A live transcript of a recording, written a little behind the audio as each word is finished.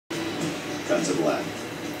cut to black.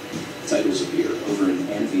 Titles appear over an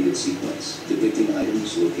animated sequence depicting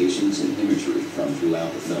items, locations, and imagery from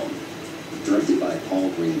throughout the film. Directed by Paul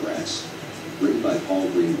Greengrass. Written by Paul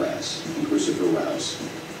Greengrass and Christopher Rouse.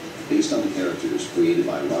 Based on the characters created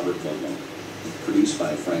by Robert Ludlum. Produced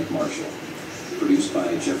by Frank Marshall. Produced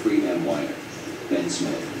by Jeffrey M. Weiner. Ben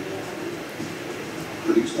Smith.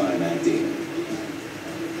 Produced by Matt Damon.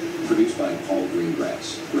 Produced by Paul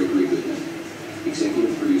Greengrass, Gregory Goodman.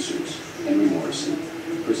 Executive producers, Henry Morrison,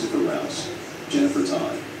 Christopher Rouse, Jennifer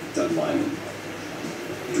Todd, Doug Lyman.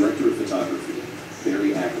 Director of photography,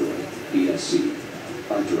 Barry Ackroyd, BSc.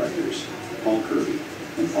 Art directors, Paul Kirby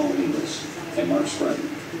and Paul Inglis, and Mark Scruton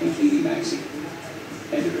and Katie Maxey.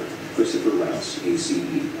 Editor, Christopher Rouse, ACE.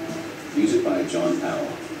 Music by John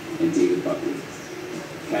Powell and David Buckley.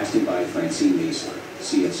 Casting by Francine Maesler,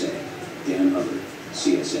 CSA. Dan Hubbard,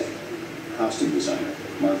 CSA. Costume designer,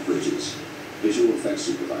 Mark Bridges. Visual effects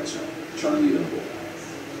supervisor, Charlie Noble.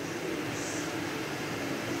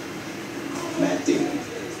 Matt Damon.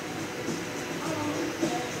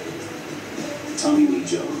 Tommy Lee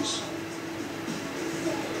Jones.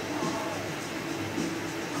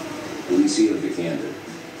 Alicia Vikander.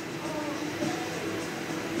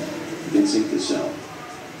 Vincent Cassell.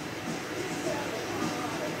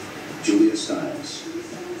 Julia Stiles.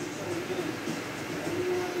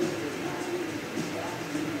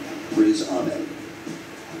 Riz Ahmed.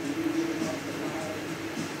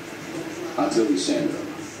 Otto Lisandro.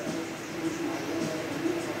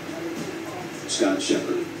 Scott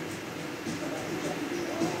Shepard.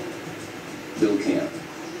 Bill Camp.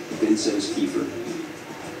 Vincenz Kiefer.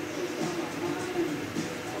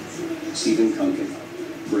 Stephen Kunkin.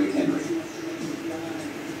 Greg Henry.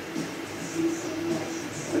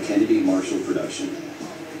 A Kennedy Marshall production.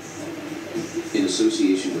 In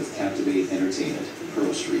association with Captivate Entertainment,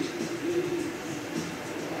 Pearl Street.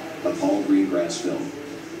 A Paul Greengrass film.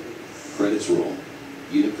 Credits roll.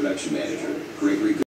 Unit production manager, Gregory